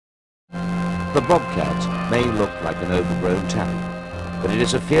The bobcat may look like an overgrown terrier, but it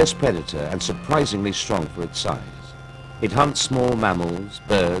is a fierce predator and surprisingly strong for its size. It hunts small mammals,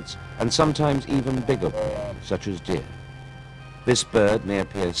 birds, and sometimes even bigger prey, such as deer. This bird may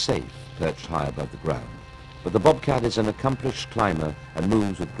appear safe, perched high above the ground, but the bobcat is an accomplished climber and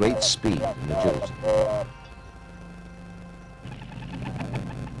moves with great speed and agility.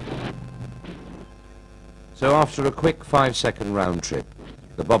 So after a quick 5-second round trip,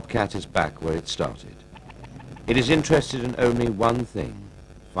 the bobcat is back where it started. It is interested in only one thing,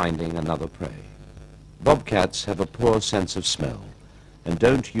 finding another prey. Bobcats have a poor sense of smell and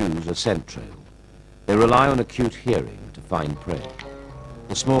don't use a scent trail. They rely on acute hearing to find prey.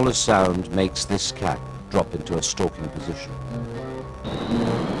 The smallest sound makes this cat drop into a stalking position.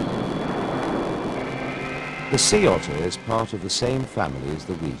 The sea otter is part of the same family as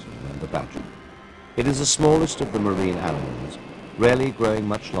the weasel and the badger. It is the smallest of the marine animals, rarely growing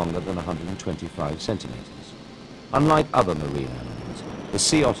much longer than 125 centimeters. Unlike other marine animals, the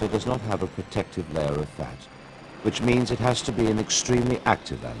sea otter does not have a protective layer of fat, which means it has to be an extremely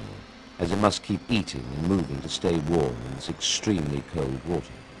active animal, as it must keep eating and moving to stay warm in this extremely cold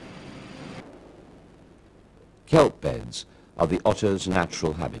water. Kelp beds are the otter's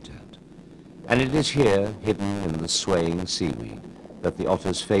natural habitat, and it is here, hidden in the swaying seaweed, that the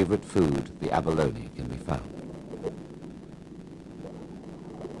otter's favorite food, the abalone, can be found.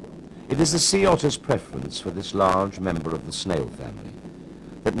 It is the sea otter's preference for this large member of the snail family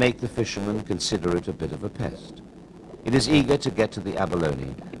that make the fishermen consider it a bit of a pest. It is eager to get to the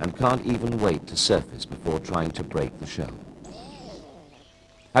abalone and can't even wait to surface before trying to break the shell.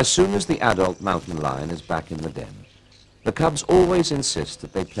 As soon as the adult mountain lion is back in the den, the cubs always insist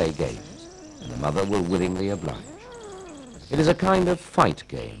that they play games, and the mother will willingly oblige. It is a kind of fight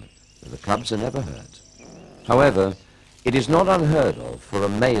game, where the cubs are never hurt. However, it is not unheard of for a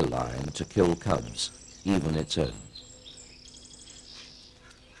male lion to kill cubs, even its own.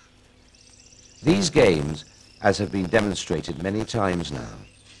 These games, as have been demonstrated many times now,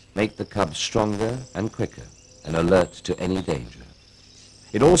 make the cubs stronger and quicker and alert to any danger.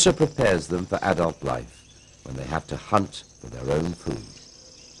 It also prepares them for adult life when they have to hunt for their own food.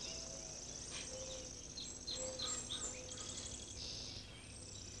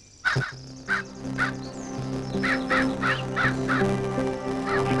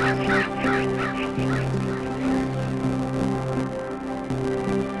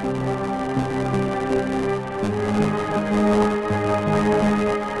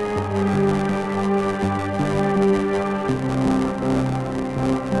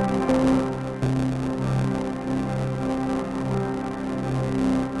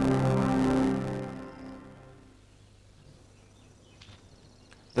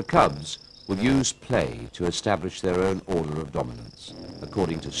 The cubs will use play to establish their own order of dominance,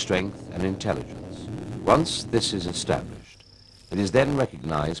 according to strength and intelligence. Once this is established, it is then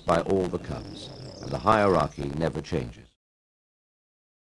recognized by all the cubs, and the hierarchy never changes.